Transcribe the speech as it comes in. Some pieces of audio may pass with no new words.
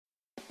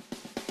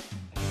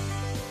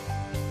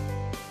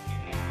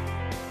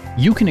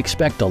You can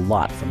expect a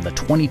lot from the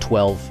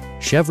 2012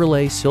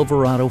 Chevrolet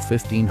Silverado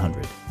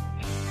 1500.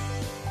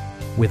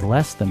 With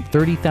less than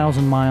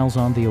 30,000 miles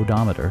on the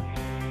odometer,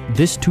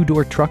 this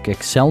two-door truck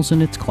excels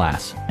in its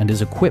class and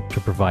is equipped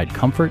to provide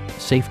comfort,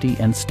 safety,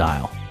 and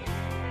style.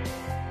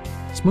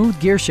 Smooth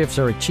gear shifts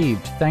are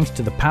achieved thanks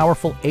to the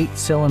powerful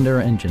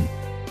 8-cylinder engine.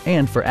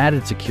 And for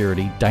added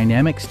security,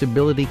 dynamic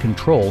stability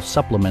control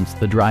supplements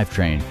the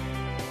drivetrain.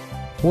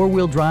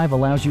 Four-wheel drive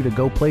allows you to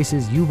go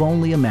places you've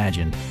only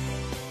imagined.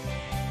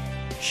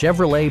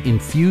 Chevrolet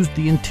infused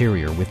the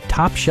interior with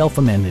top-shelf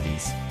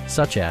amenities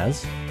such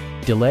as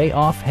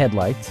delay-off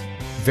headlights,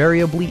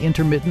 variably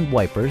intermittent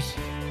wipers,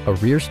 a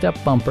rear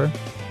step bumper,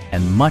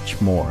 and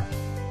much more.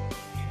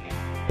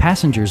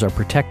 Passengers are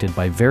protected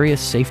by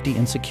various safety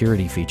and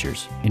security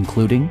features,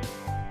 including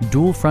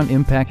dual front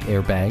impact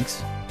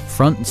airbags,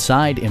 front and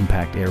side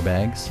impact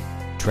airbags,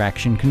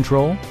 traction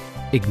control,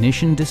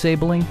 ignition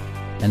disabling,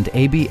 and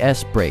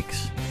ABS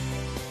brakes.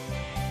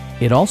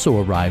 It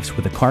also arrives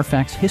with a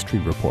Carfax history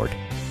report,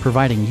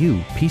 providing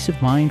you peace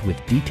of mind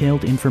with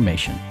detailed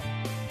information.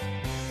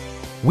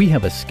 We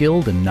have a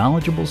skilled and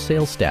knowledgeable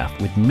sales staff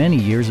with many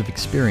years of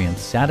experience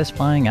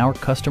satisfying our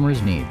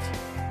customers' needs.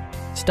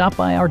 Stop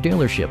by our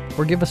dealership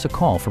or give us a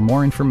call for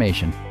more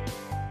information.